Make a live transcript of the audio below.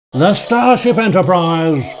The Starship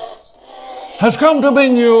Enterprise has come to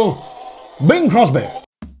bring you Bing Crosby.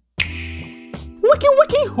 Wiki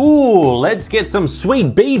wiki! Ooh, let's get some sweet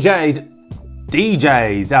DJs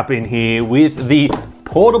up in here with the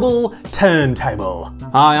Portable Turntable.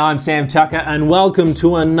 Hi, I'm Sam Tucker and welcome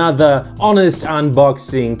to another honest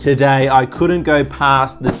unboxing. Today I couldn't go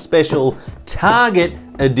past the special Target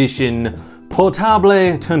edition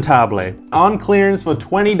Portable Turntable. On clearance for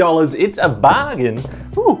 $20, it's a bargain.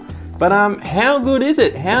 Ooh. But how good is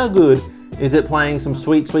it? How good is it playing some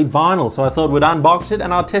sweet, sweet vinyl? So I thought we'd unbox it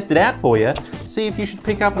and I'll test it out for you. See if you should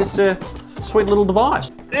pick up this sweet little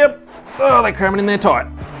device. Yep. Oh, they're cramming in there tight.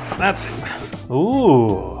 That's it.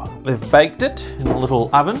 Ooh, they've baked it in a little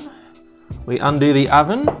oven. We undo the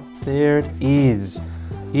oven. There it is.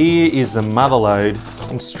 Here is the motherload.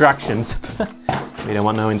 Instructions. We don't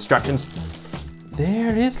want no instructions. There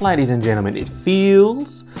it is, ladies and gentlemen. It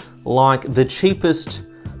feels like the cheapest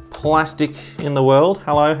plastic in the world.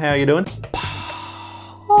 Hello, how are you doing?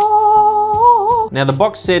 Now the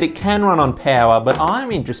box said it can run on power, but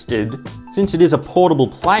I'm interested, since it is a portable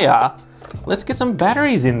player, let's get some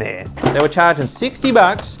batteries in there. They were charging 60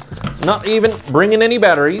 bucks, not even bringing any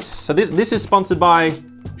batteries. So this is sponsored by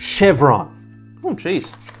Chevron. Oh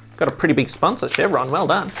geez, got a pretty big sponsor, Chevron, well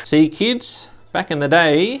done. See kids, back in the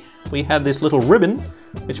day, we had this little ribbon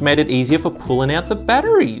which made it easier for pulling out the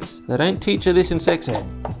batteries. They don't teach you this in sex ed.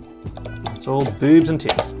 It's all boobs and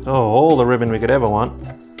tits. Oh, all the ribbon we could ever want.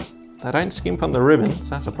 They don't skimp on the ribbon, so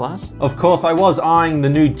that's a plus. Of course, I was eyeing the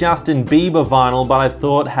new Justin Bieber vinyl, but I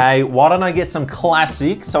thought, hey, why don't I get some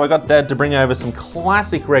classics? So I got Dad to bring over some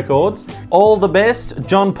classic records. All the best,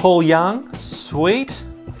 John Paul Young, sweet,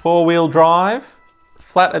 4-wheel drive,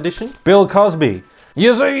 flat edition. Bill Cosby.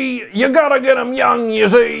 You see, you gotta get them young, you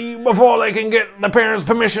see, before they can get the parents'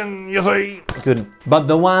 permission, you see. Good. But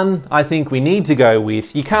the one I think we need to go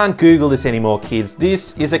with, you can't Google this anymore, kids.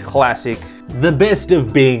 This is a classic. The best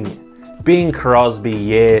of Bing. Bing Crosby,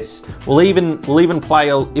 yes. We'll even play,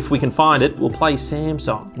 if we can find it, we'll play Sam's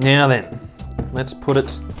song. Now then, let's put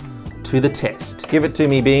it to the test. Give it to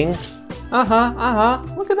me, Bing. Look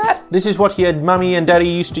at that. This is what your mummy and daddy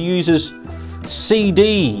used to use as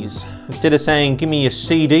CDs. Instead of saying, give me a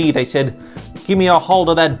CD, they said, give me a hold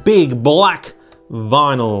of that big black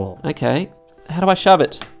vinyl. Okay, how do I shove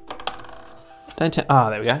it? Don't tell,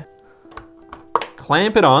 there we go.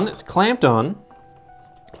 Clamp it on, it's clamped on.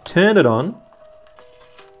 Turn it on.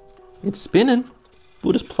 It's spinning.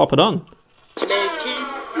 We'll just plop it on.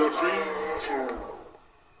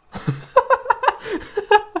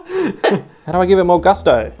 How do I give it more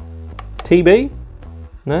gusto? TB?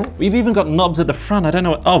 No? We've even got knobs at the front. I don't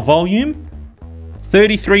know what, oh, volume?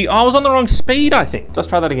 33, oh, I was on the wrong speed, I think. Let's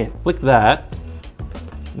try that again. Flick that.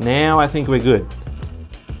 Now I think we're good.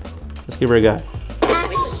 Let's give her a go.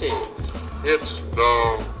 It's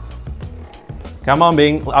the... Come on,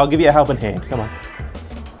 Bing. I'll give you a helping hand. Come on.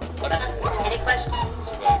 Any questions?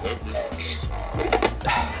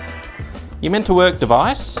 You meant to work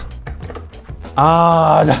device?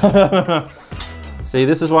 Ah, see,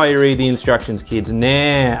 this is why you read the instructions, kids.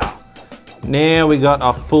 Now we got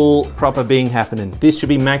a full, proper Bing happening. This should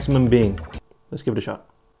be maximum Bing. Let's give it a shot.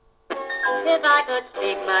 If I could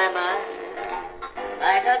speak my mind,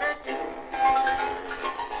 like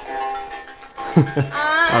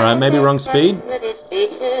All right, maybe wrong speed.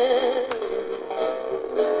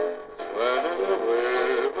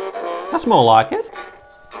 That's more like it.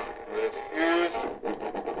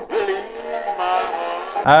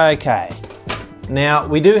 Okay. Now,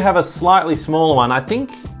 we do have a slightly smaller one. I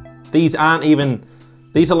think these aren't even,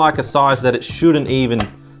 these are like a size that it shouldn't even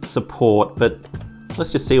support, but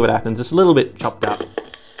let's just see what happens. It's a little bit chopped up.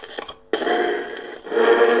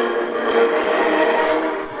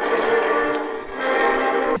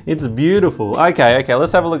 It's beautiful. Okay,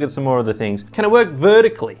 let's have a look at some more of the things. Can it work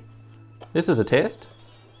vertically? This is a test.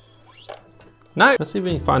 No, let's see if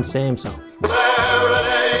we can find Sam's song.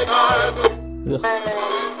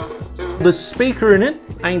 The speaker in it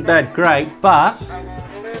ain't that great, but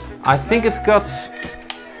I think it's got,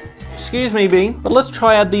 excuse me Bing, but let's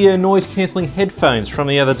try out the noise cancelling headphones from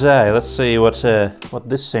the other day. Let's see what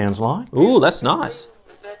this sounds like. Ooh, that's nice.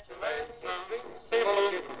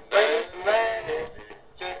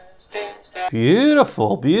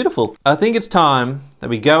 Beautiful, beautiful. I think it's time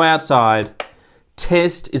that we go outside,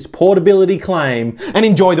 test its portability claim, and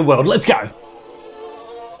enjoy the world. Let's go.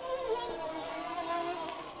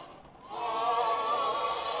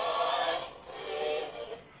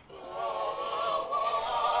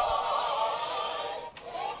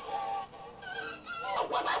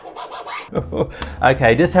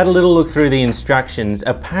 Okay, just had a little look through the instructions.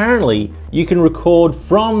 Apparently, you can record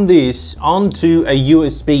from this onto a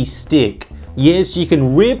USB stick. Yes, you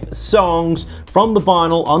can rip songs from the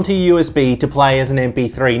vinyl onto USB to play as an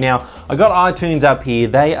MP3. Now, I got iTunes up here.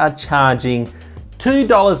 They are charging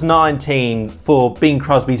 $2.19 for Bing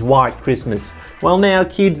Crosby's White Christmas. Well now,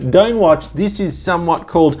 kids, don't watch. This is somewhat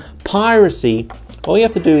called piracy. All you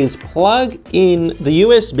have to do is plug in the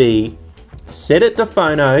USB, set it to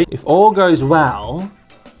phono. If all goes well,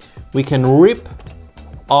 we can rip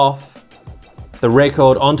off the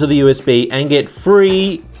record onto the USB and get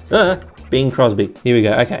free Bing Crosby. Here we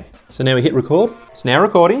go. Okay, so now we hit record. It's now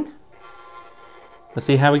recording. Let's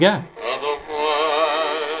see how we go.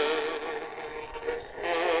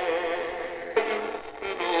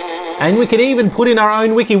 And we can even put in our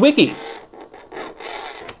own wiki.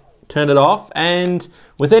 Turn it off, and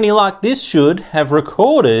with any luck, this should have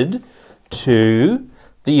recorded to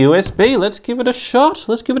the USB. Let's give it a shot.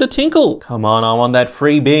 Let's give it a tinkle. Come on, I want that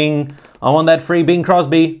free Bing. I want that free Bing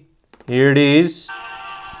Crosby. Here it is.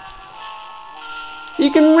 You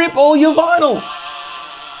can rip all your vinyl.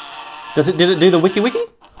 Did it do the wiki?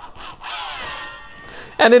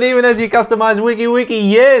 And it even has your customized wiki,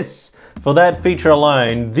 yes! For that feature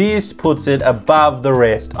alone, this puts it above the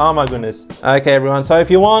rest. Oh my goodness. Okay everyone, so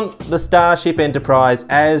if you want the Starship Enterprise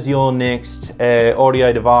as your next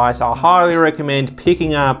audio device, I highly recommend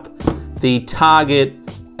picking up the Target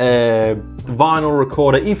vinyl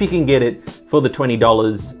recorder if you can get it for the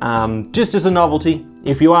 $20, just as a novelty.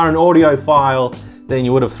 If you are an audiophile, then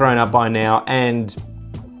you would have thrown up by now, and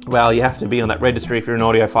well, you have to be on that registry if you're an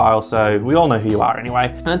audiophile, so we all know who you are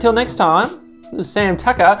anyway. And until next time, this is Sam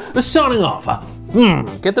Tucker signing off.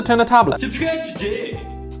 Get the Turntable. Subscribe today.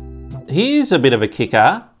 Here's a bit of a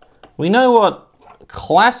kicker. We know what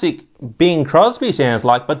classic Bing Crosby sounds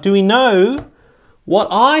like, but do we know what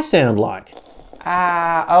I sound like?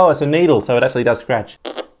 Oh, it's a needle, so it actually does scratch.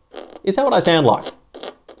 Is that what I sound like?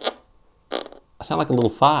 I sound like a little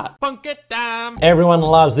fart. Funk it down. Everyone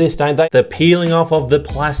loves this, don't they? The peeling off of the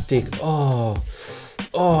plastic.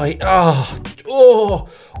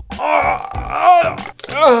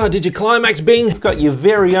 Did you climax, Bing? You've got your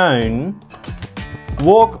very own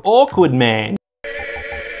Walk Awkward Man.